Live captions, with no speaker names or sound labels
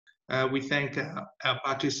We thank our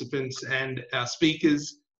participants and our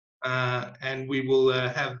speakers, and we will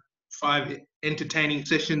have 5 entertaining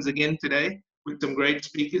sessions again today with some great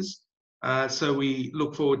speakers. So we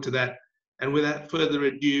look forward to that. And without further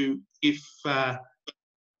ado, if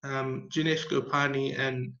Jinesh Gopani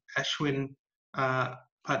and Ashwin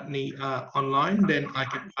Patni are online, then I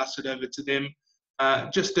can pass it over to them.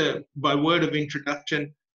 Just by word of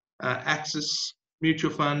introduction, Axis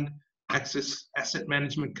Mutual Fund, Axis Asset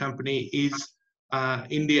Management Company is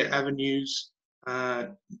India Avenue's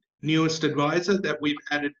newest advisor that we've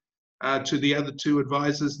added to the other 2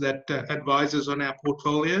 advisors that advisors on our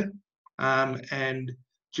portfolio. And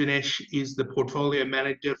Jinesh is the portfolio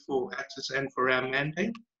manager for Axis and for our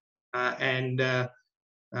mandate.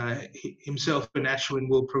 Himself and Ashwin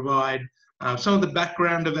will provide some of the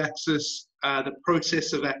background of Axis, the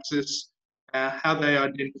process of Axis, how they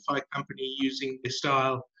identify company using their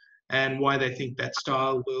style, and why they think that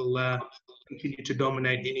style will continue to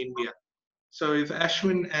dominate in India. So if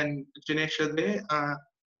Ashwin and Jinesh are there,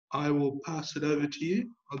 I will pass it over to you.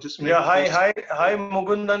 I'll just make Hi,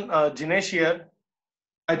 Mukundan. Jinesh here.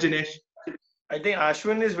 Hi, Jinesh. I think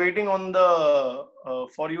Ashwin is waiting on the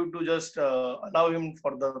for you to just allow him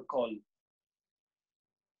for the call.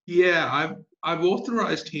 Yeah, I've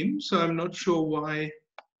authorized him, so I'm not sure why.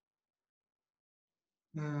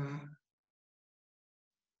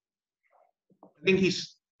 I think he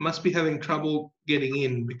must be having trouble getting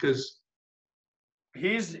in because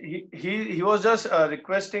he was just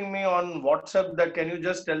requesting me on WhatsApp that can you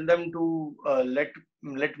just tell them to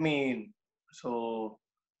let me in. So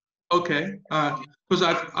okay, because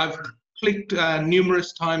I've clicked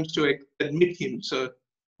numerous times to admit him, so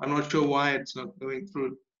I'm not sure why it's not going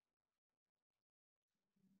through.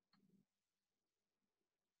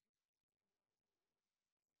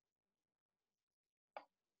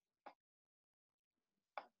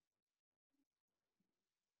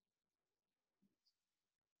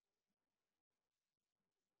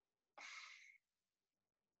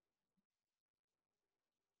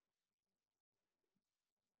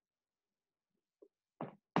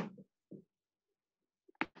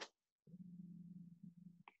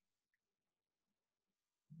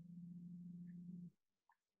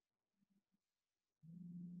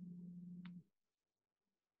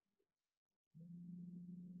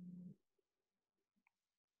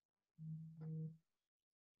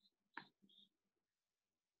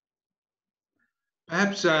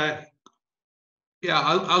 Perhaps, yeah,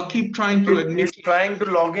 I'll keep trying to admit. He's trying to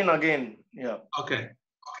log in again. Yeah. Okay.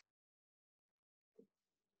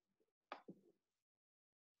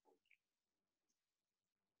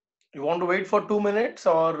 You want to wait for 2 minutes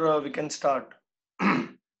or we can start?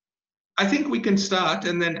 I think we can start,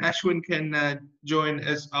 and then Ashwin can join.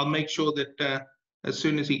 As I'll make sure that as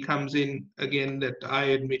soon as he comes in again, that I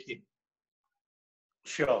admit him.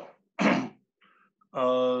 Sure.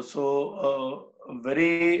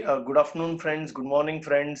 Very good afternoon, friends. Good morning,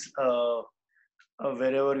 friends.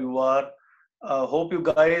 Wherever you are, hope you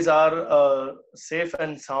guys are safe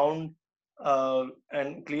and sound.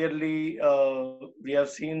 And clearly, we have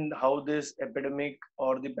seen how this epidemic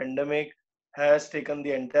or the pandemic has taken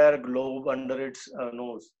the entire globe under its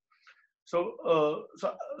nose. So,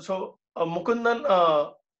 Mukundan,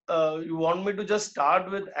 you want me to just start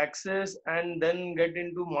with Axis and then get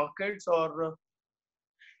into markets, or?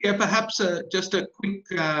 Yeah, perhaps just a quick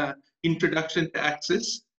introduction to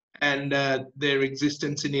Axis and their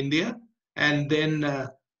existence in India, and then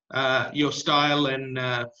your style and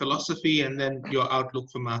philosophy, and then your outlook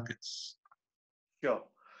for markets. Sure.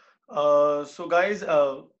 So, guys,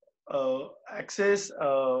 Axis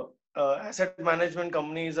Asset Management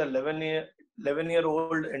Company is a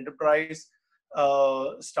 11-year-old enterprise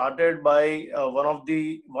started by one of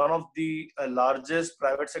the largest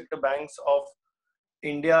private sector banks of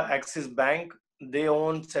India, Axis Bank. They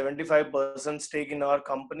own 75% stake in our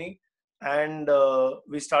company, and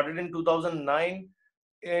we started in 2009.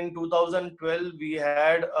 In 2012, we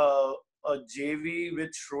had a JV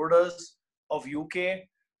with Schroders of UK,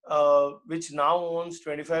 which now owns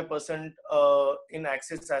 25% in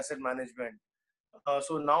Axis Asset Management.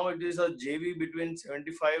 So now it is a JV between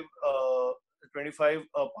 25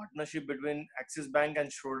 partnership between Axis Bank and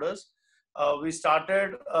Schroders. We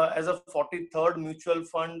started as a 43rd mutual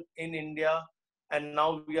fund in India, and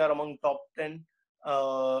now we are among top 10.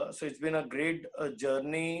 So it's been a great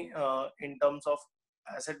journey in terms of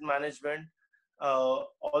asset management.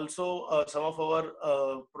 Also, some of our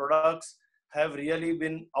products have really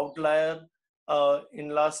been outlier in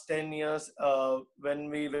last 10 years when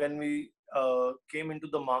we came into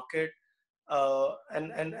the market,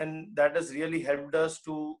 and that has really helped us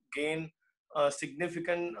to gain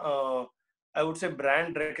significant, I would say,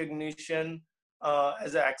 brand recognition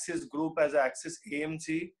as an Axis Group, as an Axis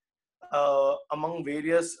AMC, among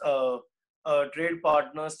various trade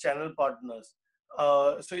partners, channel partners.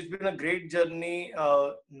 So it's been a great journey.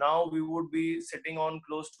 Now we would be sitting on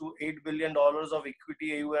close to $8 billion of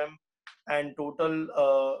equity AUM and total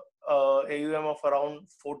AUM of around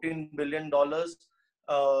 $14 billion.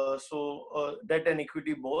 Debt and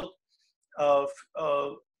equity both.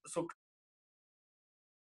 So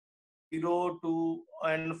zero to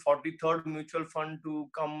and 43rd mutual fund to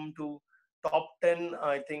come to top 10.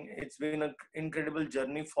 I think it's been an incredible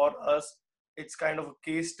journey for us. It's kind of a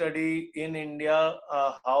case study in India,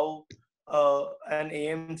 how an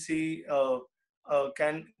AMC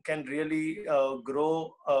can really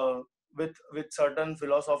grow with certain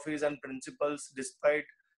philosophies and principles, despite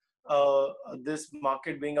uh, this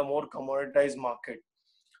market being a more commoditized market.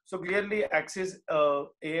 So clearly, Axis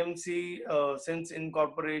AMC, since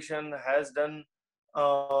incorporation, has done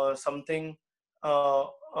something, uh,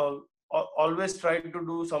 uh, always tried to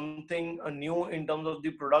do something new in terms of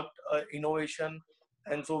the product innovation.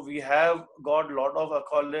 And so we have got a lot of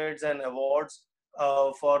accolades and awards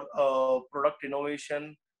for product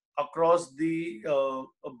innovation across the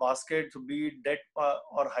basket, be it debt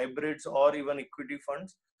or hybrids or even equity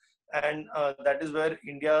funds. And that is where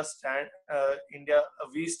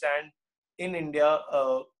we stand in India,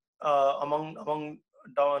 among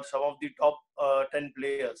some of the top 10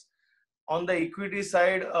 players. On the equity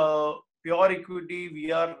side, pure equity,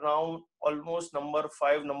 we are now almost number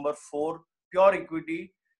 5, number 4, pure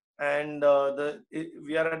equity. And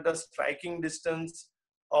we are at the striking distance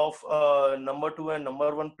of number 2 and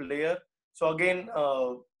number 1 player. So again,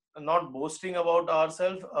 not boasting about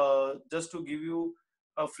ourselves, just to give you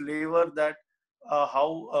a flavor that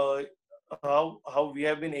how we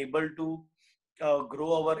have been able to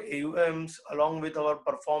grow our AUMs along with our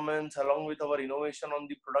performance, along with our innovation on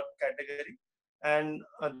the product category, and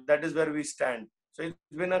that is where we stand. So it's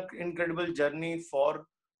been an incredible journey for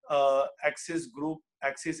Axis Group,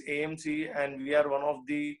 Axis AMC, and we are one of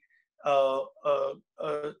the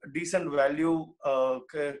decent value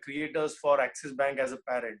creators for Axis Bank as a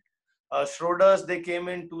parent. Schroders, they came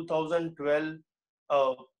in 2012.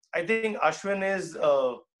 Uh, I think uh,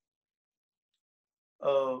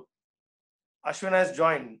 Ashwin has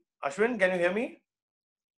joined. Ashwin, can you hear me?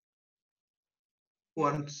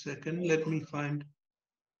 1 second, let me find.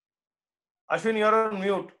 Ashwin, you're on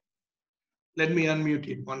mute. Let me unmute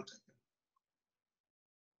it. 1 second.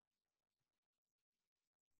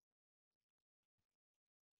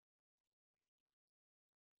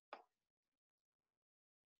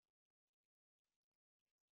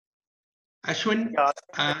 Ashwin,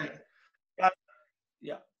 Yeah, yeah,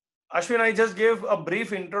 yeah. Ashwin, I just gave a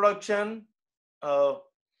brief introduction uh,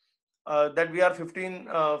 that we are 14,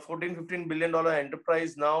 $15 billion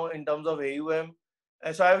enterprise now in terms of AUM.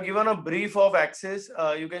 And so I have given a brief of Axis.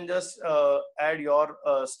 You can just add your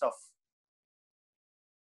stuff.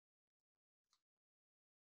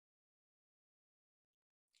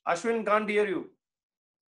 Ashwin, can't hear you.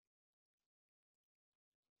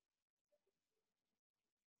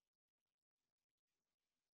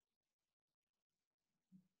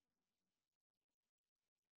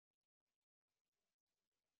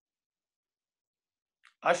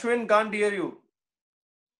 Ashwin, can't hear you.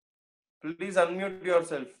 Please unmute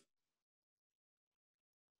yourself.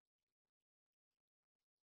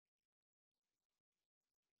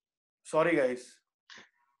 Sorry, guys.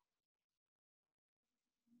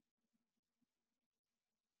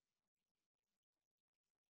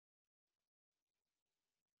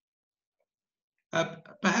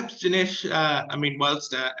 Perhaps Jinesh,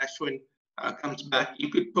 whilst Ashwin comes back, you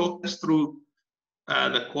could talk us through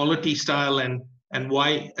the quality style and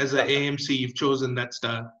why, as an AMC, you've chosen that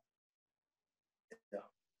style.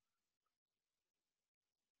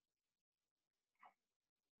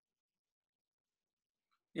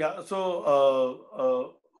 Yeah,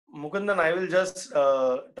 so Mukundan, I will just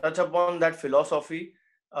touch upon that philosophy.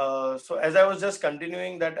 So as I was just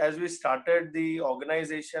continuing that, as we started the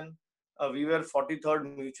organization, we were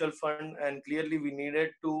 43rd mutual fund, and clearly we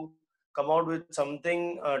needed to come out with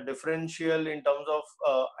something differential in terms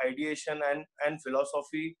of ideation and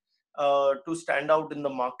philosophy to stand out in the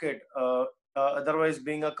market, otherwise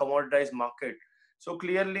being a commoditized market. So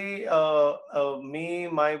clearly, me,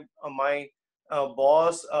 my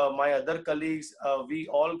boss, my other colleagues, we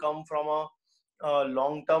all come from a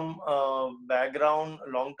long-term background,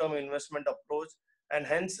 long-term investment approach, and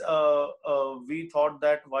hence we thought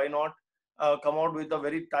that why not come out with a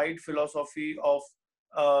very tight philosophy of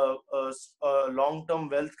long-term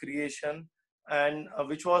wealth creation and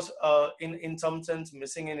which was in some sense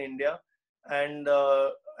missing in India. And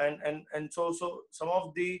so some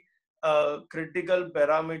of the critical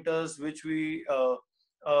parameters which we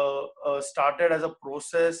started as a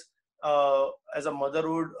process, as a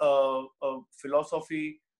motherhood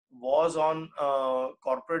philosophy, was on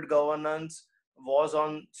corporate governance, was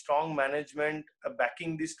on strong management,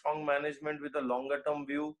 backing the strong management with a longer term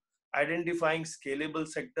view, identifying scalable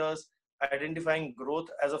sectors, identifying growth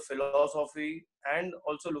as a philosophy, and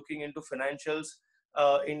also looking into financials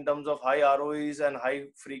in terms of high ROEs and high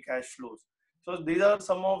free cash flows. So these are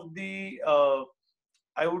some of the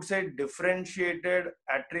I would say differentiated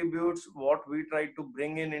attributes what we try to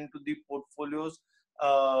bring in into the portfolios.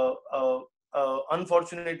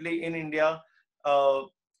 Unfortunately, in India, uh,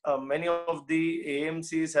 many of the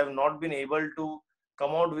AMCs have not been able to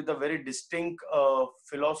come out with a very distinct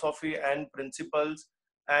philosophy and principles,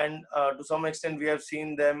 and to some extent, we have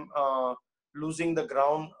seen them losing the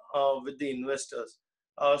ground with the investors.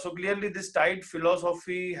 So clearly, this tight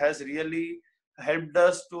philosophy has really helped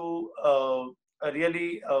us to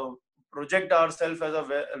really project ourselves as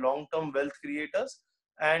a long-term wealth creators.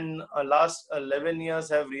 And last 11 years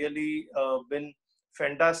have really been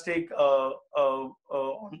fantastic on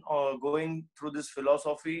going through this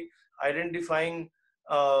philosophy, identifying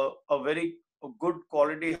a very good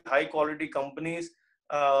quality, high quality companies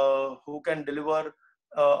who can deliver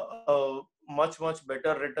much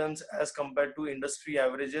better returns as compared to industry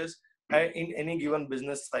averages in any given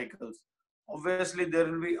business cycles. Obviously, there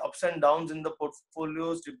will be ups and downs in the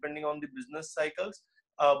portfolios depending on the business cycles.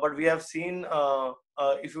 But we have seen,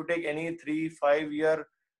 if you take any 3 5 year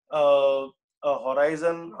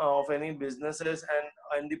horizon of any businesses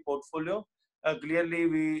and in the portfolio, clearly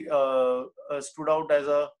we stood out as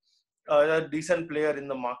a decent player in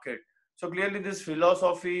the market. So clearly, this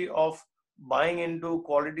philosophy of buying into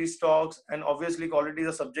quality stocks, and obviously quality is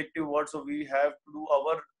a subjective word, so we have to do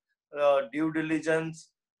our due diligence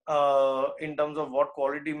in terms of what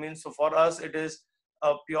quality means. So for us, it is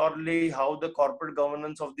purely how the corporate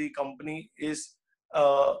governance of the company is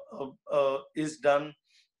done,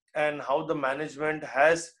 and how the management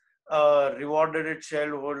has rewarded its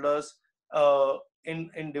shareholders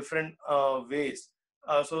in different ways.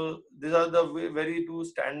 So these are the very two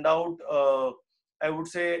standout, I would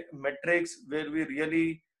say, metrics where we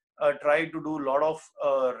really try to do a lot of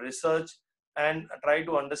research and try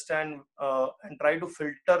to understand and try to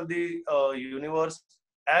filter the universe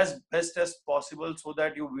as best as possible, so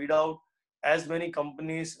that you weed out as many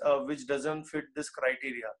companies which doesn't fit this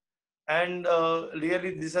criteria. And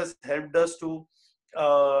really this has helped us to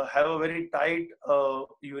have a very tight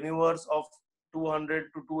universe of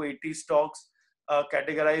 200 to 280 stocks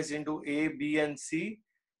categorized into A, B, and C,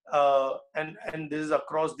 and this is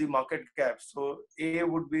across the market cap. So A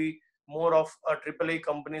would be more of AAA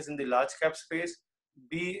companies in the large cap space.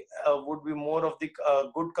 B would be more of the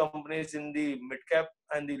good companies in the mid cap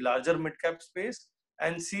and the larger mid cap space,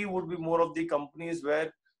 and C would be more of the companies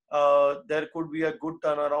where there could be a good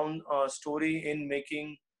turnaround story in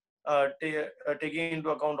making taking into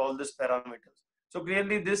account all these parameters. So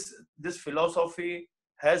clearly, this philosophy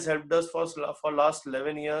has helped us for last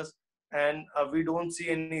 11 years, and we don't see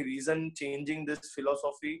any reason changing this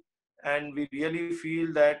philosophy. And we really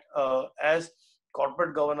feel that as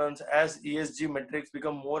corporate governance, as ESG metrics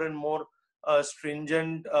become more and more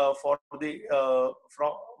stringent for the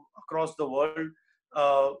from across the world,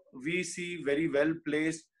 we see very well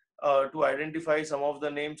placed to identify some of the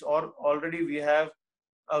names, or already we have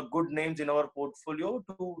good names in our portfolio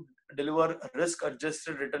to deliver risk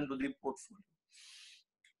adjusted return to the portfolio.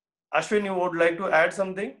 Ashwin, you would like to add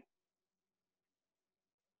something?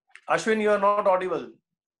 Ashwin, you are not audible.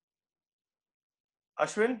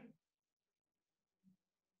 Ashwin?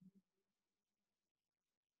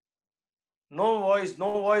 No voice,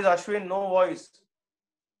 Ashwin, no voice.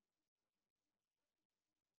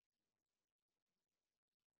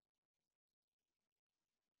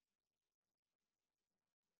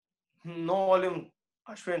 No volume,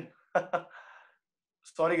 Ashwin.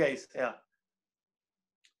 Sorry, guys. Yeah.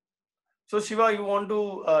 So Shiva, you want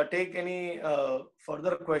to take any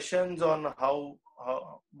further questions on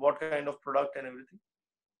what kind of product and everything?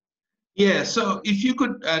 Yeah, so if you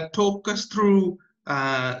could talk us through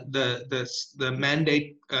the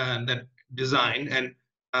mandate that design, and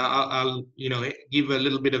I'll give a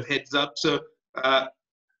little bit of heads up. So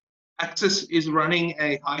Axis is running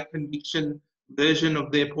a high conviction version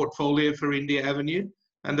of their portfolio for India Avenue,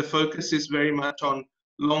 and the focus is very much on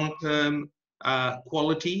long-term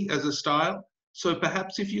quality as a style. So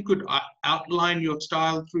perhaps if you could outline your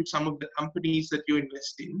style through some of the companies that you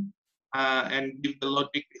invest in. and give the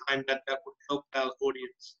logic behind that, that would help our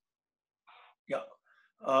audience. Yeah.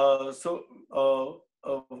 So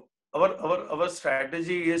our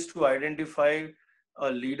strategy is to identify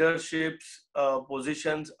leaderships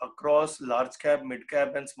positions across large cap, mid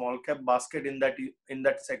cap, and small cap basket in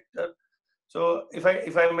that sector. So if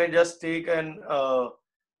I may just take an uh,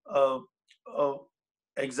 uh,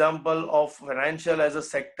 example of financial as a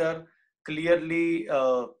sector, clearly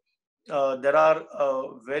there are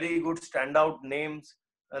very good standout names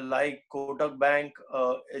like Kotak Bank,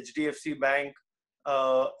 HDFC Bank,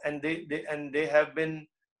 and they have been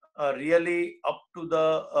really up to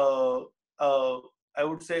the I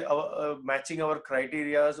would say matching our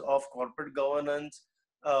criterias of corporate governance,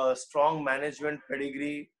 strong management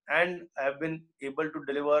pedigree, and have been able to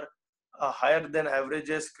deliver higher than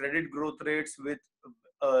averages credit growth rates with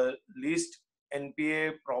least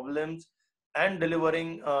NPA problems, and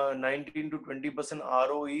delivering 19 to 20%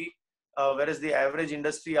 ROE, whereas the average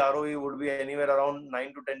industry ROE would be anywhere around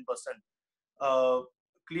 9 to 10%. Uh,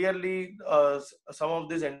 Clearly, some of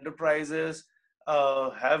these enterprises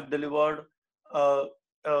have delivered uh,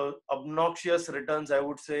 obnoxious returns, I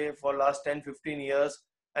would say, for last 10, 15 years.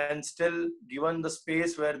 And still, given the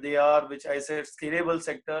space where they are, which I said, scalable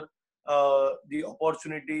sector, the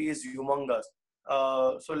opportunity is humongous.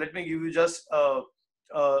 So let me give you just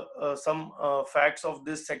some facts of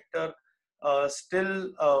this sector.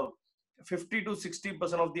 Still, 50 to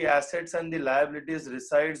 60% of the assets and the liabilities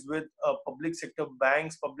resides with public sector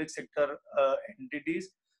banks, public sector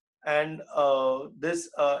entities, and this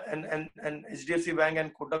and HDFC Bank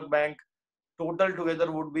and Kotak Bank total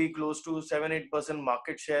together would be close to 7-8%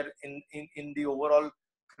 market share in the overall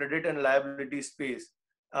credit and liability space.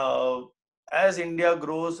 Uh, as India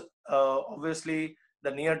grows, obviously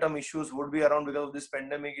the near-term issues would be around because of this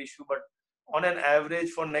pandemic issue. But on an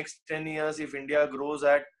average, for next 10 years, if India grows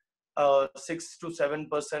at 6 to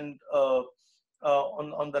 7%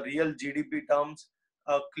 on the real GDP terms,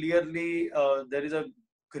 clearly there is a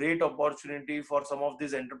great opportunity for some of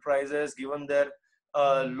these enterprises, given their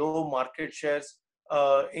low market shares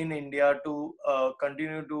in India, to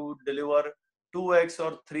continue to deliver 2x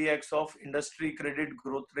or 3x of industry credit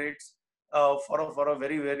growth rates for a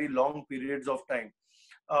very, very long periods of time.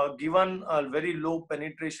 Given very low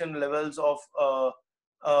penetration levels of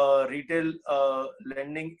retail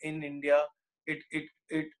lending in India, it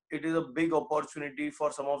is a big opportunity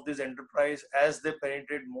for some of these enterprise as they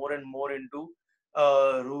penetrate more and more into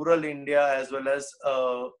rural India as well as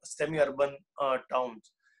semi-urban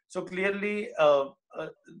towns. So clearly,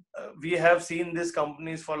 we have seen these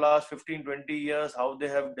companies for last 15, 20 years, how they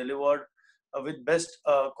have delivered with best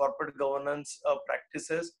corporate governance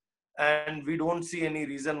practices. And we don't see any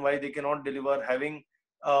reason why they cannot deliver, having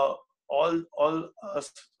uh, all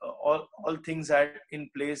things in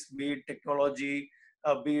place, be it technology,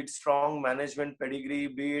 be it strong management pedigree,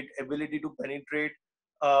 be it ability to penetrate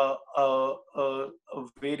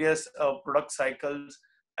various product cycles,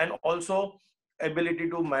 and also ability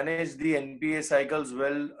to manage the NPA cycles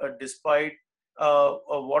well, despite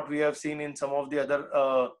what we have seen in some of the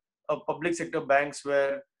other public sector banks,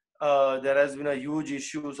 where there has been a huge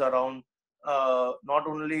issues around not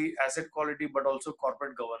only asset quality but also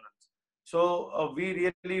corporate governance. So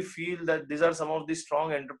we really feel that these are some of the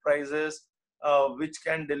strong enterprises which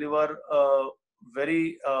can deliver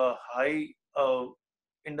very high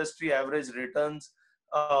industry average returns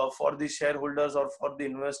for the shareholders or for the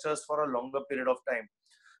investors for a longer period of time.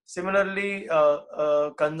 Similarly,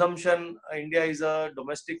 consumption, India is a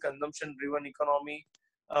domestic consumption driven economy,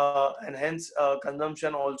 and hence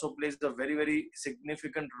consumption also plays a very, very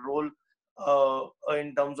significant role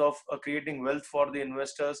in terms of creating wealth for the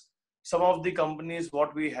investors. Some of the companies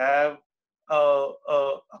what we have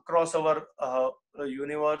across our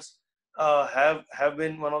universe have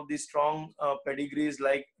been one of the strong pedigrees,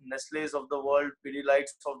 like Nestle's of the world,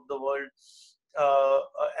 Pidilights of the world,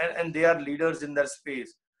 and they are leaders in their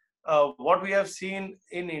space. What we have seen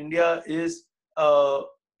in India is,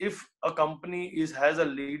 if a company has a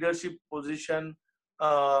leadership position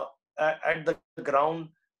uh, at the ground,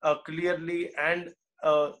 clearly, and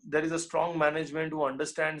there is a strong management who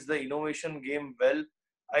understands the innovation game well,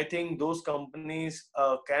 I think those companies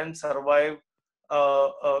can survive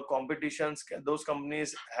competitions. Those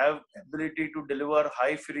companies have ability to deliver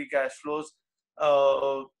high free cash flows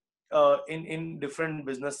uh, in different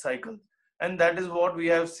business cycles, and that is what we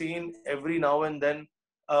have seen every now and then.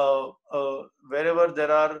 Wherever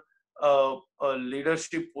there are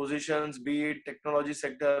leadership positions, be it technology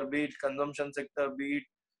sector, be it consumption sector, be it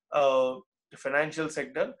uh, financial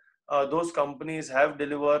sector, those companies have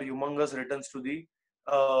delivered humongous returns to the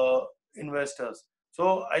investors.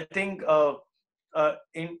 So I think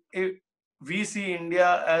we see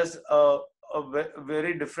India as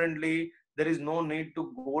very differently. There is no need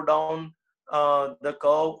to go down the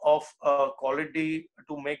curve of quality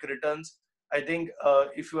to make returns. I think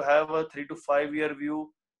if you have a 3 to 5 year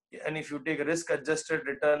view, and if you take risk adjusted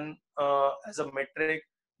return as a metric,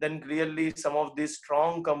 then clearly some of these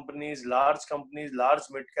strong companies, large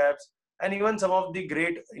mid caps, and even some of the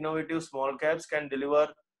great innovative small caps can deliver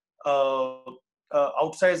uh,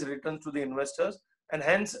 outsized returns to the investors. And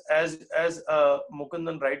hence, as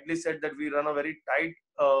Mukundan rightly said, that we run a very tight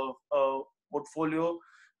portfolio.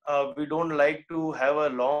 We don't like to have a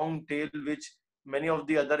long tail, which many of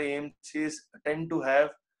the other AMCs tend to have,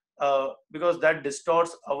 because that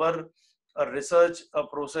distorts our research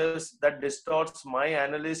process, that distorts my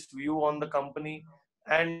analyst view on the company.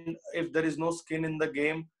 And if there is no skin in the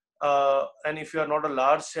game, and if you are not a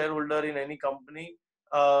large shareholder in any company,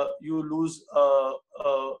 you lose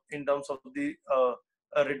in terms of the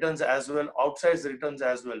returns as well, outsized returns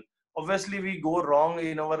as well. Obviously,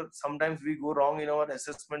 sometimes we go wrong in our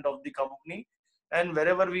assessment of the company, and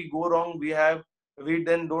wherever we go wrong, we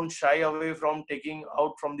then don't shy away from taking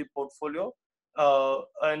out from the portfolio,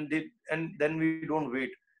 and then we don't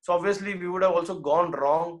wait. So obviously, we would have also gone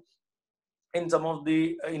wrong in some of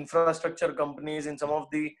the infrastructure companies, in some of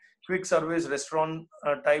the quick service restaurant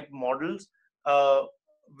type models, uh,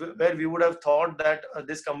 where we would have thought that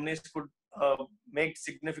these companies could make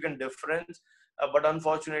significant difference, but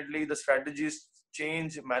unfortunately the strategies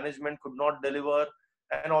change, management could not deliver,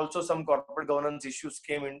 and also some corporate governance issues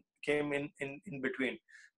came in between.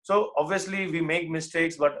 So obviously we make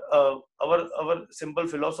mistakes, but our simple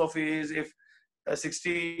philosophy is, if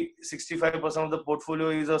 65% of the portfolio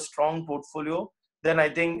is a strong portfolio, then I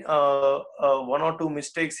think one or two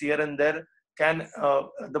mistakes here and there can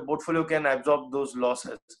the portfolio can absorb those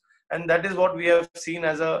losses. And that is what we have seen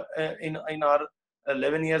in our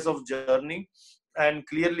 11 years of journey. And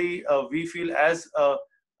clearly we feel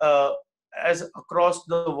uh, as across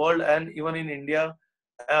the world and even in India,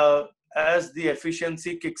 uh, as the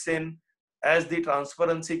efficiency kicks in, as the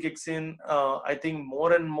transparency kicks in, I think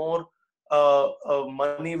more and more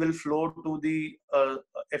money will flow to the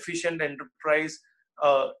efficient enterprise,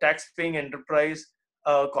 tax-paying enterprise,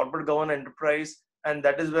 corporate governed enterprise, and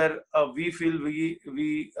that is where we feel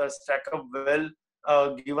we stack up well,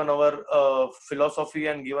 given our philosophy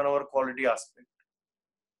and given our quality aspect.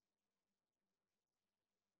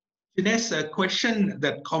 Jinesh, a question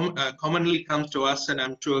that commonly comes to us, and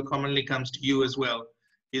I'm sure commonly comes to you as well,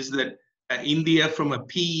 is that India, from a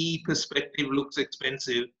PE perspective, looks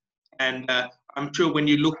expensive. And I'm sure when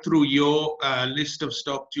you look through your list of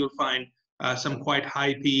stocks, you'll find some quite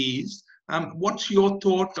high PEs. What's your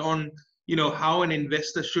thought on, how an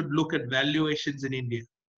investor should look at valuations in India?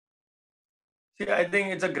 See, I think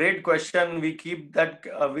it's a great question. We keep that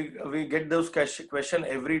we get those question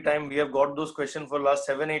every time. We have got those questions for last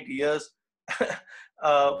 7 8 years.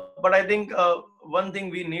 But I think one thing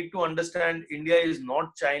we need to understand: India is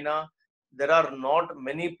not China. There are not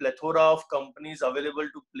many plethora of companies available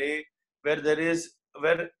to play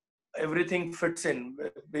where everything fits in,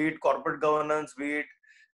 be it corporate governance, be it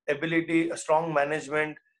ability, a strong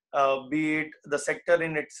management, be it the sector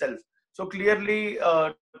in itself. So clearly,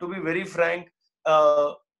 to be very frank,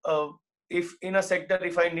 uh, uh, if in a sector,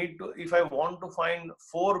 if I want to find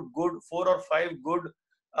four or five good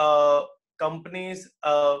companies,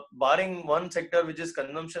 barring one sector, which is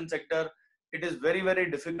consumption sector, it is very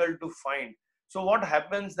difficult to find. So what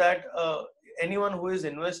happens that anyone who is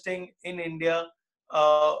investing in India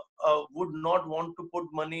would not want to put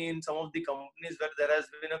money in some of the companies where there has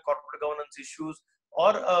been a corporate governance issues,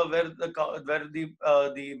 or where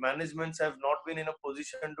the managements have not been in a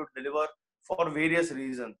position to deliver for various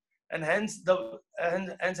reasons. And hence,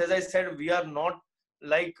 as I said, we are not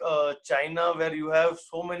like China, where you have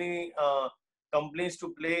so many companies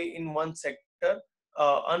to play in one sector.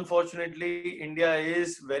 Unfortunately, India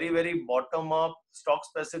is very bottom up, stock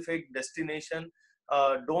specific destination.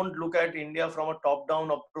 Don't look at India from a top down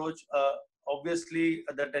approach. Obviously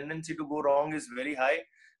the tendency to go wrong is very high,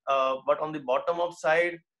 but on the bottom up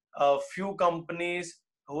side, few companies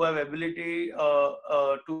who have ability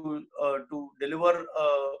to deliver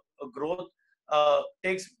a growth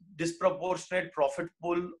takes disproportionate profit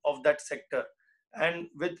pool of that sector. And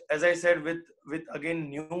with, as I said, with again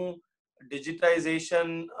new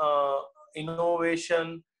digitization,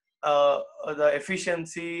 innovation, the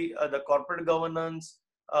efficiency, the corporate governance,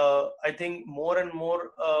 I think more and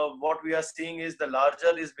more what we are seeing is the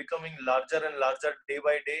larger is becoming larger and larger day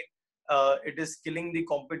by day. It is killing the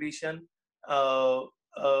competition.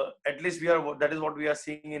 At least that is what we are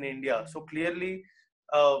seeing in India. So clearly,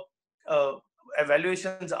 uh, uh,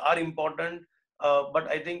 evaluations are important, but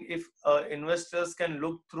I think if investors can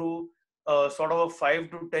look through sort of a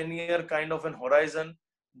 5 to 10 year kind of an horizon,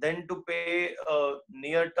 then to pay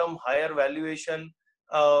near term higher valuation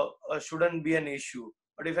shouldn't be an issue.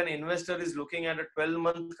 But if an investor is looking at a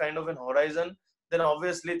 12-month kind of an horizon, then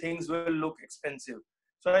obviously things will look expensive.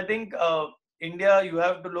 So I think India, you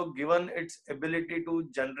have to look, given its ability to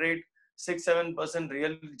generate 6-7%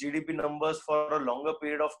 real GDP numbers for a longer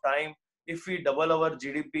period of time. If we double our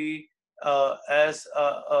GDP as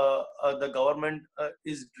the government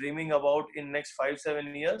is dreaming about in next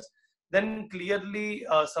 5-7 years, then clearly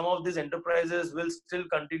some of these enterprises will still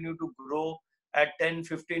continue to grow at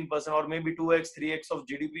 10-15% or maybe 2x 3x of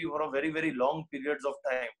GDP for a very long periods of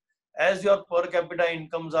time. As your per capita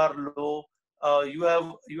incomes are low, you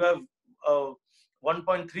have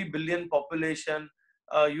 1.3 billion population,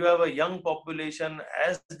 you have a young population.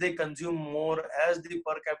 As they consume more, as the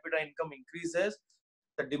per capita income increases,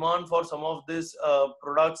 the demand for some of these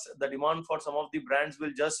products, the demand for some of the brands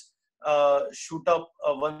will just shoot up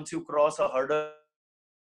once you cross a hurdle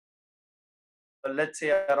of let's say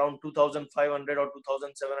around 2,500 or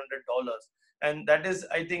 2,700 dollars. And that is,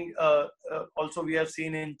 I think, also we have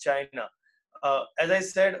seen in China. As I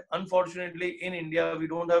said, unfortunately in India we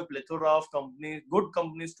don't have plethora of companies, good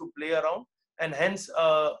companies to play around, and hence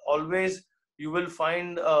always you will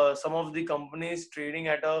find some of the companies trading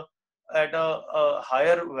at a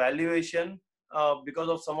higher valuation because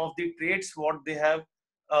of some of the traits what they have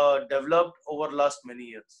developed over last many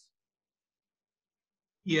years.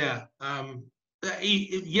 Yeah.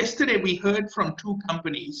 Yesterday we heard from two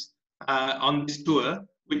companies on this tour,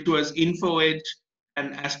 which was InfoEdge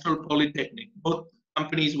and Astral Polytechnic, both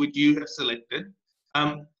companies which you have selected.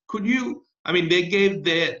 Could you, I mean, they gave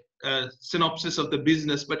their synopsis of the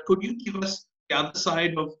business, but could you give us the other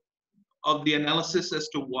side of the analysis as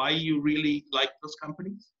to why you really like those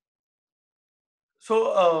companies?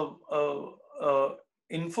 So,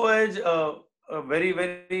 InfoEdge, a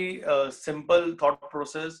very simple thought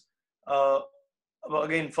process. Uh,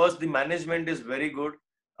 Again, first, the management is very good.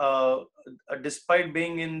 Uh, Despite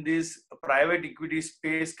being in this private equity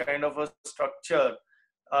space kind of a structure,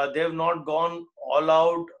 they have not gone all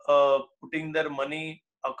out, putting their money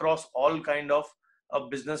across all kind of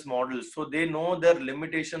business models. So they know their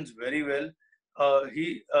limitations very well.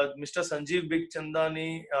 Mr. Sanjeev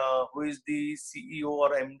Bikhchandani, who is the CEO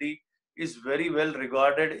or MD, is very well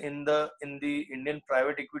regarded in the Indian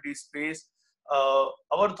private equity space.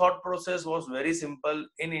 Our thought process was very simple.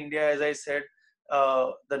 In India, as I said,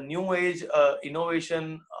 the new age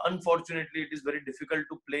innovation, unfortunately, it is very difficult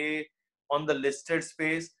to play on the listed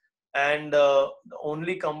space, and the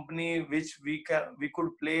only company which we could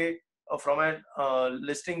play from a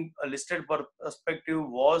listed perspective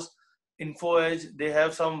was InfoEdge. They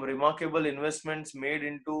have some remarkable investments made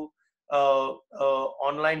into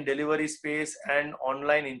online delivery space and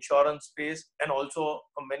online insurance space, and also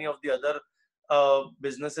many of the other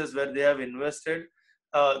businesses where they have invested.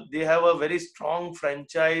 They have a very strong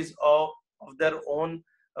franchise of their own,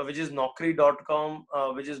 which is Naukri.com,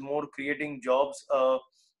 which is more creating jobs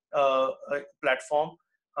platform.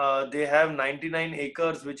 They have 99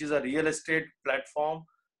 acres, which is a real estate platform,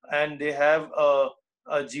 and they have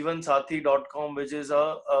Jeevansathi.com, which is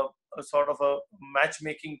a sort of a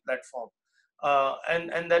matchmaking platform.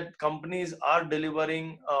 And that companies are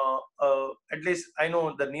delivering, at least I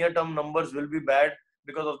know the near term numbers will be bad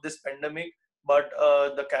because of this pandemic, but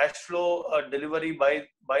the cash flow delivery by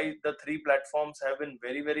the three platforms have been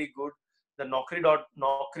very good. The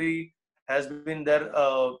Naukri has been their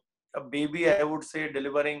a baby, I would say,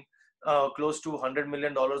 delivering close to $100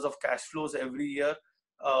 million of cash flows every year,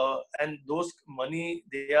 and those money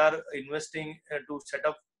they are investing to set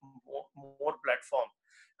up more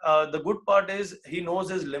platform. The good part is he knows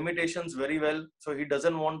his limitations very well, so he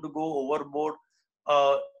doesn't want to go overboard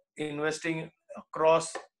investing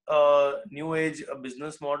across new age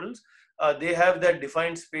business models. They have that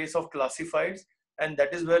defined space of classifieds, and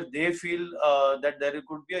that is where they feel that there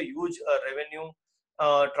could be a huge revenue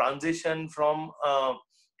transition from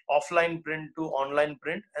offline print to online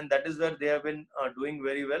print, and that is where they have been doing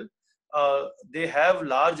very well. They have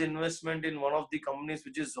large investment in one of the companies,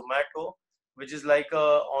 which is Zomato, which is like a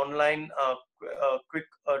online quick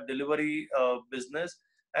delivery business.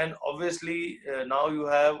 And obviously now you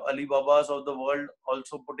have Alibabas of the world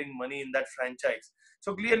also putting money in that franchise.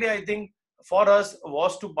 So clearly I think for us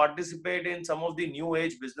was to participate in some of the new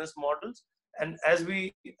age business models, and as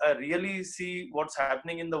we really see what's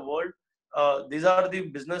happening in the world, these are the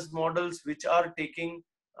business models which are taking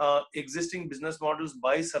existing business models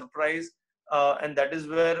by surprise. and that is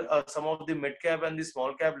where some of the mid cap and the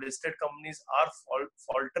small cap listed companies are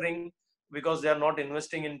faltering because they are not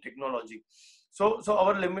investing in technology. So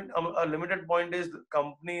our limited point is the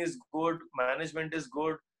company is good, management is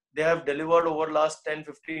good, they have delivered over last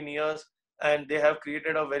 10-15 years, and they have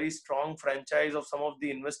created a very strong franchise of some of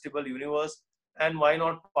the investable universe. And why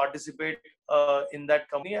not participate in that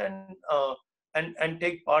company and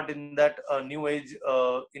take part in that new age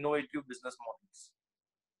innovative business models.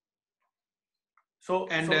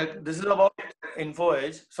 And So this is about Info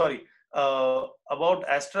Edge. Sorry, about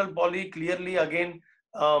Astral Poly. Clearly, again,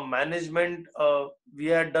 management. We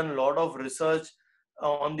had done a lot of research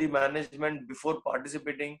on the management before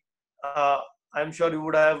participating. Uh, I'm sure you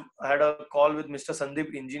would have had a call with Mr.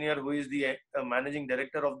 Sandeep Engineer, who is the managing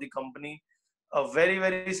director of the company. A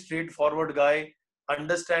very straightforward guy.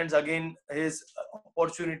 Understands again his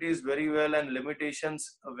opportunities very well and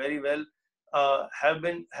limitations very well.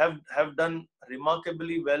 Have done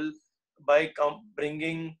remarkably well by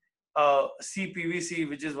bringing CPVC,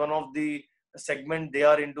 which is one of the segment they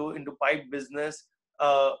are into pipe business,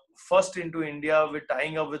 first into India with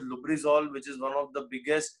tying up with Lubrizol, which is one of the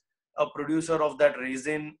biggest producer of that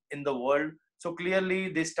resin in the world. So clearly,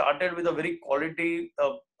 they started with a very quality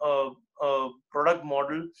product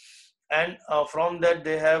model, and from that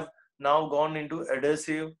they have now gone into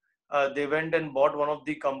adhesive. They went and bought one of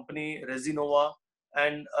the company Resinova,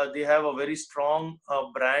 and they have a very strong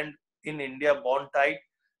brand in India, Bondtite.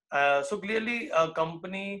 So clearly, a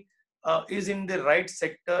company is in the right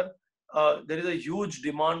sector. There is a huge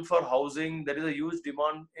demand for housing. There is a huge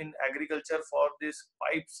demand in agriculture for this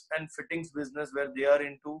pipes and fittings business where they are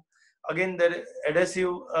into. Again, their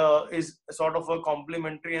adhesive is sort of a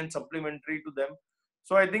complementary and supplementary to them.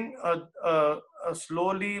 So I think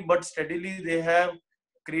slowly but steadily they have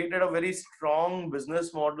created a very strong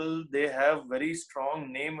business model. They have very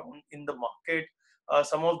strong name in the market.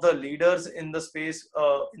 Some of the leaders in the space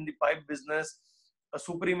in the pipe business,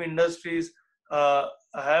 Supreme Industries,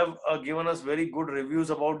 have given us very good reviews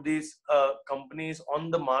about these companies on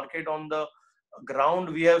the market. On the ground,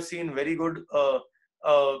 we have seen very good uh,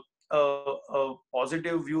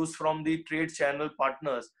 positive views from the trade channel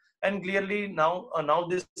partners. And clearly now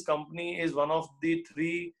this company is one of the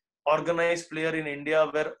three organized player in India,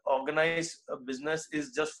 where organized business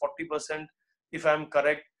is just 40%, if I'm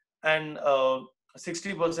correct, and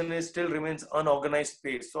 60% is still remains unorganized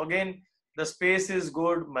space. So again, the space is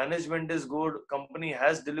good, management is good, company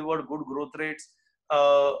has delivered good growth rates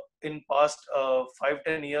in past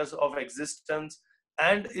 5-10 years of existence,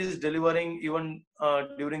 and is delivering even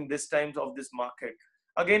during this times of this market.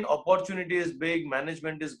 Again, opportunity is big,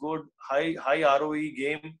 management is good, high ROE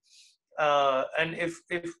game, and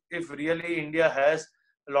if really India has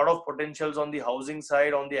a lot of potentials on the housing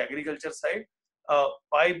side, on the agriculture side,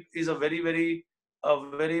 pipe is a very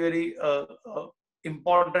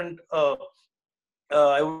important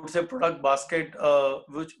I would say product basket,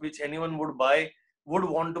 which anyone would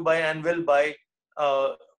want to buy and will buy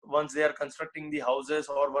once they are constructing the houses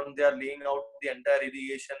or when they are laying out the entire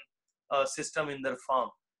irrigation system in their farm.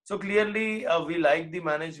 So clearly, we like the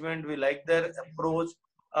management, we like their approach.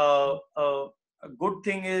 A good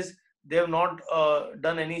thing is they have not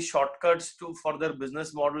done any shortcuts for their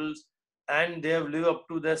business models, and they have lived up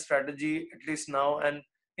to their strategy at least now. And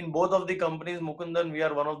in both of the companies, Mukundan, we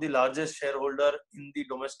are one of the largest shareholder in the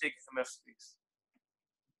domestic MF space.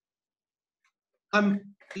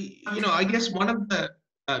 I guess one of the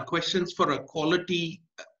questions for a quality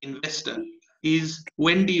investor is,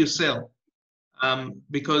 when do you sell?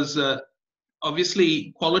 Because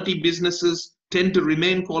obviously quality businesses tend to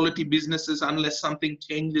remain quality businesses unless something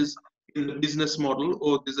changes in the business model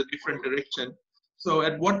or there's a different direction. So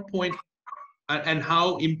at what point and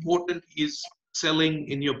how important is selling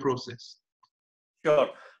in your process? Sure.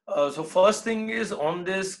 So first thing is on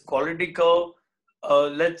this quality curve,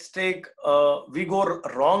 let's take, we go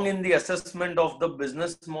wrong in the assessment of the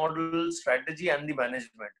business model, strategy, and the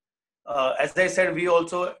management. As I said, we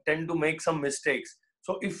also tend to make some mistakes.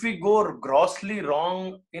 So if we go grossly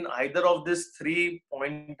wrong in either of these three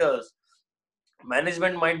pointers,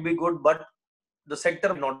 management might be good, but the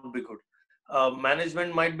sector might not be good.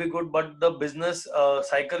 Management might be good, but the business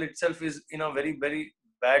cycle itself is in a very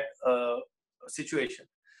bad situation.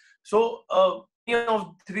 So any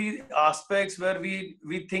of three aspects where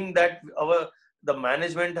we think that the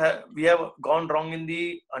management we have gone wrong in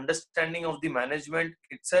the understanding of the management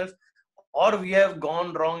itself, or we have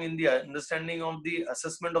gone wrong in the understanding of the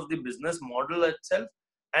assessment of the business model itself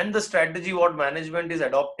and the strategy what management is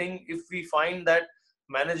adopting. If we find that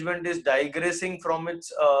management is digressing from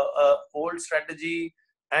its old strategy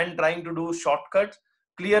and trying to do shortcuts,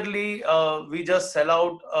 clearly we just sell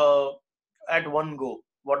out at one go,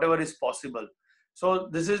 whatever is possible. So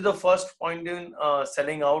this is the first point in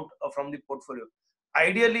selling out from the portfolio.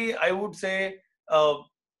 Ideally, I would say uh,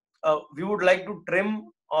 we would like to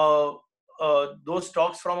trim those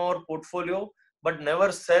stocks from our portfolio, but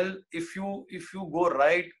never sell if you go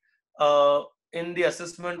right uh, in the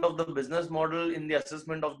assessment of the business model, in the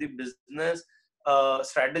assessment of the business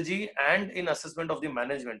strategy, and in assessment of the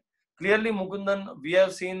management. Clearly, Mukundan, we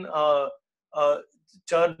have seen uh,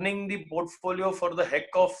 churning the portfolio for the heck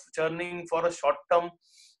of churning for a short term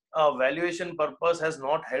valuation purpose has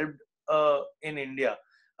not helped in India.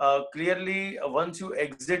 Clearly, once you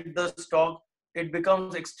exit the stock, it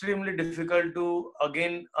becomes extremely difficult to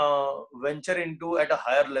again venture into at a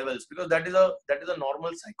higher levels, because that is a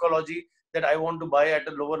normal psychology that I want to buy at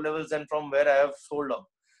a lower levels than from where I have sold up.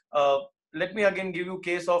 Uh, Let me again give you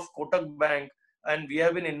case of Kotak Bank, and we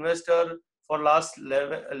have been investor for last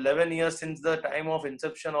 11 years since the time of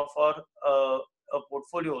inception of our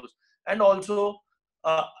portfolios. And also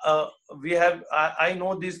we have I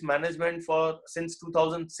know this management for since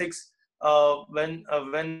 2006, when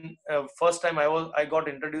first time I got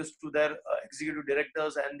introduced to their executive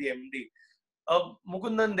directors and the MD.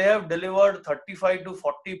 Mukundan, they have delivered 35 to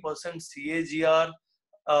 40% CAGR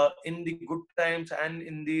in the good times, and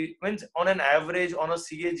in the means on an average on a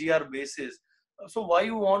CAGR basis. So why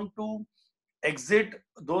you want to exit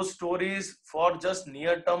those stories for just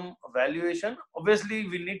near term valuation? Obviously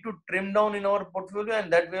we need to trim down in our portfolio,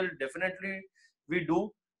 and that will definitely we do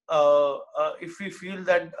if we feel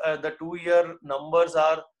that the 2 year numbers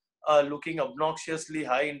are looking obnoxiously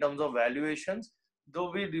high in terms of valuations, though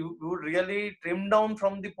we would really trim down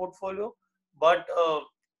from the portfolio. But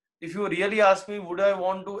if you really ask me, would I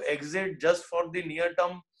want to exit just for the near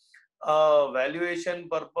term valuation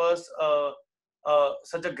purpose,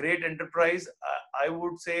 such a great enterprise? I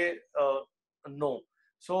would say no.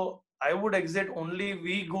 So I would exit only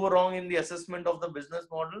we go wrong in the assessment of the business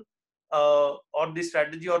model or the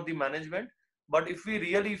strategy or the management. But if we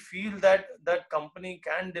really feel that that company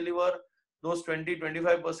can deliver those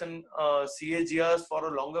 20-25% CAGRs for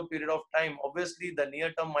a longer period of time, obviously the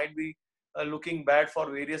near term might be looking bad for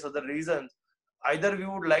various other reasons. Either we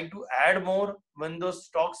would like to add more when those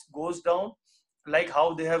stocks goes down, like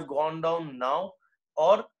how they have gone down now,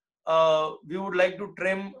 or we would like to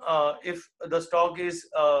trim if the stock is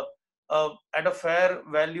at a fair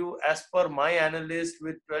value as per my analyst,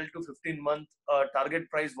 with 12 to 15 month target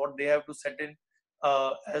price what they have to set in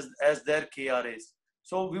as their KRAs.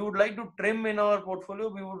 So we would like to trim in our portfolio,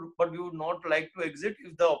 but we would not like to exit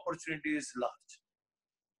if the opportunity is large.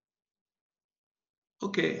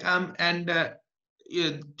 Okay, and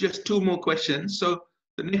yeah, just two more questions. So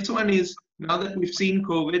the next one is, now that we've seen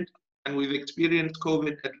COVID and we've experienced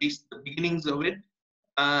COVID, at least the beginnings of it,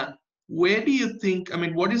 uh, where do you think, I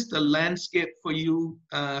mean, what is the landscape for you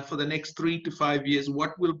for the next 3 to 5 years?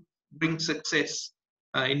 What will bring success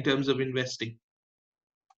in terms of investing?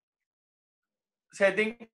 See, I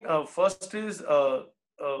think first is uh,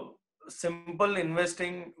 simple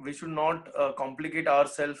investing. We should not complicate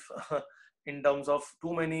ourselves in terms of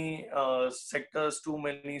too many sectors, too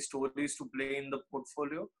many stories to play in the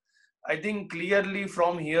portfolio. I think clearly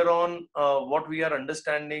from here on, what we are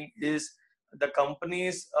understanding is the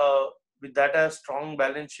companies with that have strong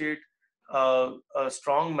balance sheet,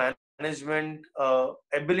 strong management,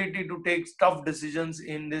 ability to take tough decisions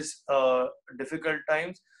in this difficult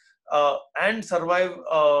times, and survive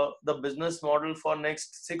the business model for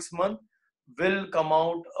next 6 months, will come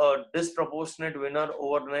out a disproportionate winner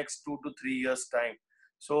over the next 2 to 3 years time.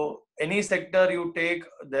 So any sector you take,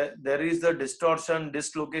 there is the distortion,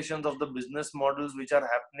 dislocations of the business models which are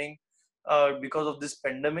happening because of this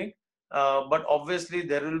pandemic. But obviously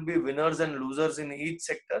there will be winners and losers in each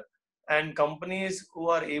sector, and companies who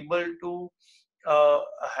are able to uh,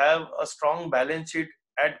 have a strong balance sheet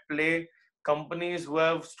at play, companies who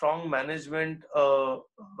have strong management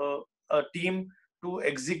team to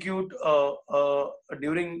execute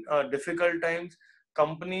during difficult times,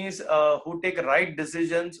 companies who take right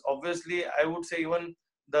decisions. Obviously, I would say even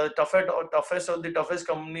the toughest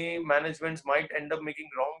company managements might end up making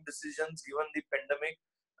wrong decisions given the pandemic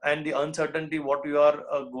and the uncertainty what we are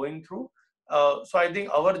going through. So I think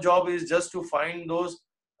our job is just to find those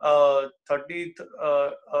 30,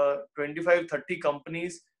 25, 30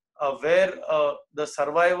 companies where the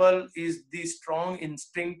survival is the strong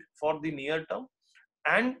instinct for the near term,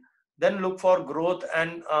 and then look for growth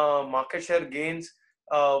and market share gains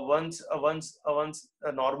once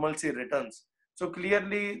normalcy returns. So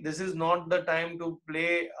clearly, this is not the time to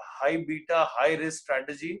play high beta, high risk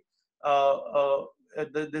strategy.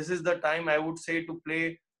 this is the time I would say to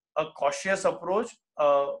play a cautious approach,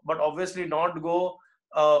 but obviously not go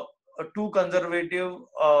too conservative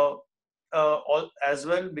as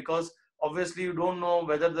well, because obviously you don't know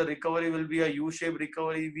whether the recovery will be a U-shaped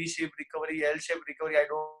recovery, V-shaped recovery, L-shaped recovery. I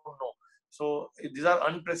don't know. So these are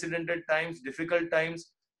unprecedented times, difficult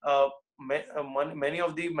times. Many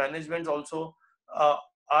of the managements also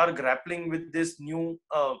are grappling with this new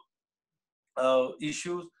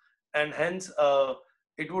issues, and hence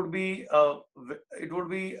it would be,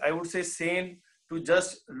 I would say, sane to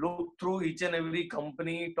just look through each and every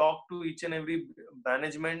company, talk to each and every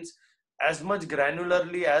managements as much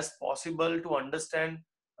granularly as possible to understand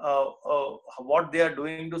what they are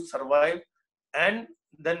doing to survive, and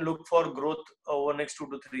then look for growth over next 2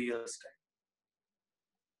 to 3 years time.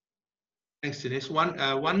 Thanks, Jinesh.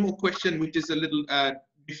 One more question, which is a little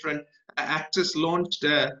different. Access launched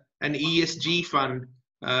an ESG fund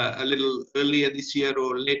a little earlier this year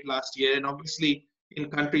or late last year, and obviously in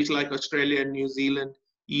countries like Australia and New Zealand,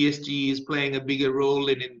 ESG is playing a bigger role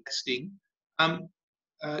in investing.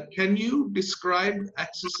 Can you describe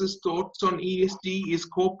Access's thoughts on ESG? Is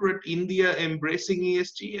corporate India embracing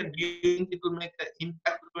ESG, and do you think it will make an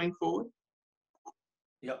impact going forward?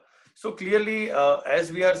 Yeah. So clearly,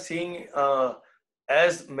 as we are seeing,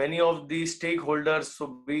 as many of the stakeholders,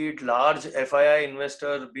 so be it large FII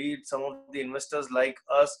investors, be it some of the investors like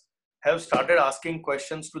us, have started asking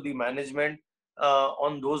questions to the management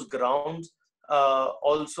on those grounds.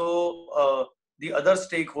 Also, the other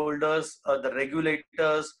stakeholders, the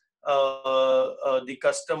regulators, the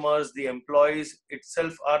customers, the employees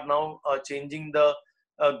itself are now changing the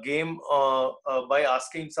game by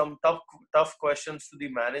asking some tough questions to the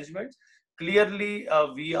management. Clearly,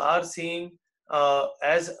 we are seeing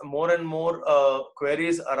as more and more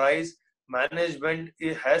queries arise, management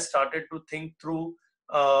has started to think through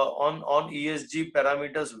on ESG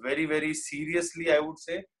parameters very seriously, I would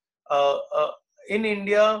say. In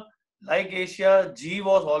India, like Asia, G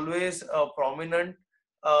was always prominent.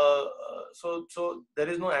 So there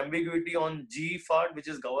is no ambiguity on G part, which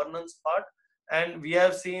is governance part, and we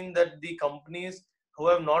have seen that the companies who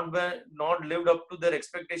have not lived up to their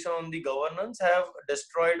expectation on the governance have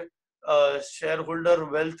destroyed shareholder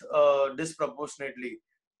wealth disproportionately.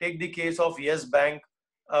 Take the case of Yes Bank,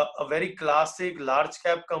 a very classic large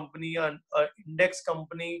cap company, an index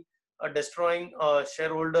company, destroying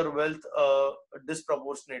shareholder wealth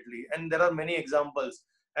disproportionately, and there are many examples.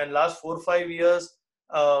 And last 4 or 5 years,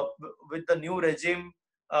 with the new regime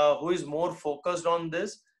who is more focused on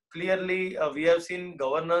this, clearly we have seen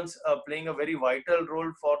governance playing a very vital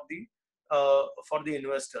role for the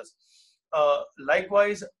investors.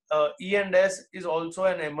 Likewise, E&S is also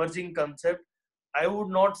an emerging concept. I would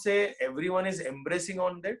not say everyone is embracing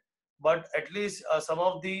on that, but at least some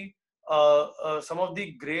of the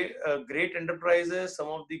great enterprises, some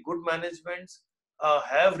of the good managements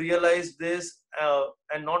have realized this,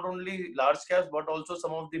 and not only large caps but also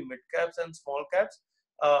some of the mid caps and small caps.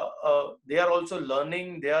 They are also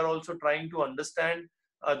learning, they are also trying to understand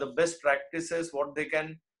the best practices, what they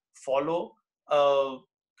can follow,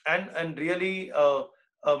 and really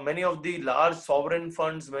many of the large sovereign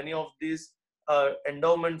funds, many of these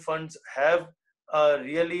endowment funds have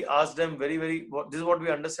really asked them this is what we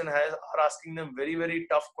understand, are asking them very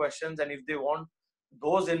tough questions, and if they want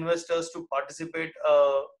those investors to participate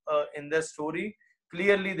in their story,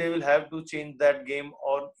 clearly they will have to change that game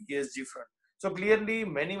on ESG front. So clearly,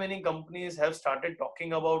 many companies have started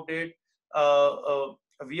talking about it.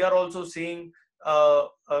 We are also seeing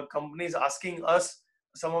companies asking us,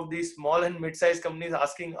 some of these small and mid-sized companies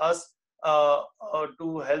asking us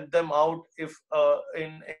to help them out if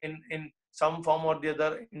in some form or the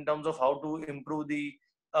other in terms of how to improve the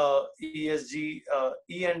ESG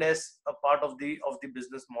E&S part of the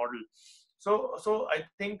business model. So I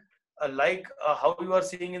think how you are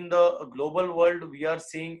seeing in the global world, we are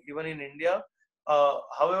seeing even in India.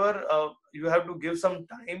 However, you have to give some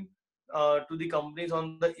time to the companies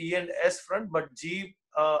on the E&S front, but G,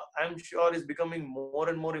 I'm sure, is becoming more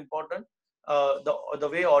and more important. The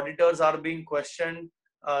way auditors are being questioned,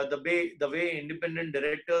 the way independent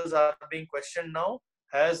directors are being questioned now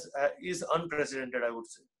is unprecedented, I would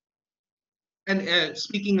say. And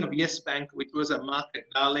speaking of Yes Bank, which was a market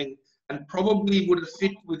darling and probably would have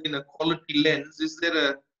fit within a quality lens, is that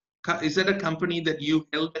a company that you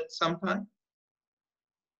held at some time?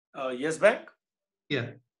 Yes Bank? Yeah.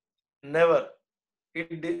 Never.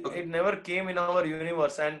 It never came in our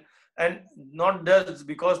universe, and not just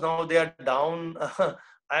because now they are down.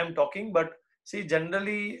 I am talking, but see,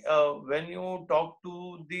 generally when you talk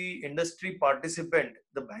to the industry participant,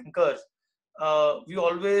 the bankers, we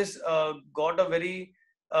always got a very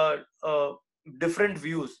uh, uh, different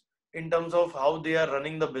views in terms of how they are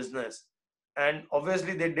running the business. And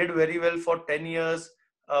obviously they did very well for 10 years.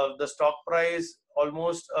 The stock price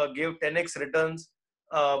almost gave 10x returns,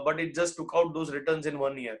 but it just took out those returns in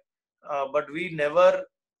 1 year. But we never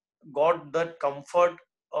got that comfort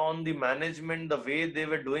on the management, the way they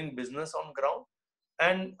were doing business on ground.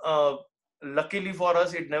 And luckily for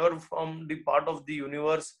us, it never formed the part of the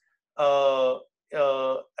universe uh,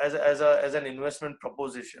 as an investment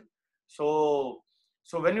proposition. So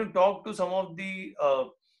when you talk to some of the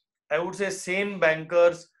I would say sane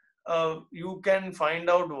bankers, you can find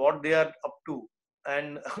out what they are up to.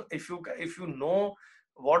 And if you know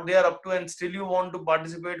what they are up to and still you want to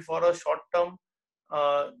participate for a short term,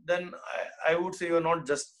 then I would say you're not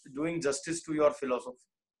just doing justice to your philosophy.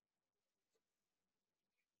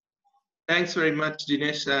 Thanks very much,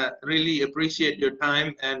 Jinesh. Really appreciate your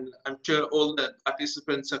time, and I'm sure all the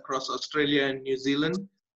participants across Australia and New Zealand,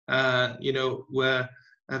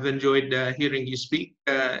 have enjoyed hearing you speak.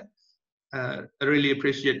 I really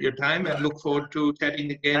appreciate your time and Yeah. look forward to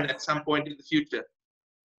chatting again at some point in the future.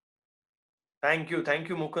 Thank you,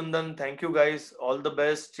 Mukundan. Thank you, guys. All the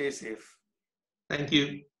best. Stay safe. Thank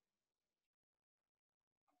you.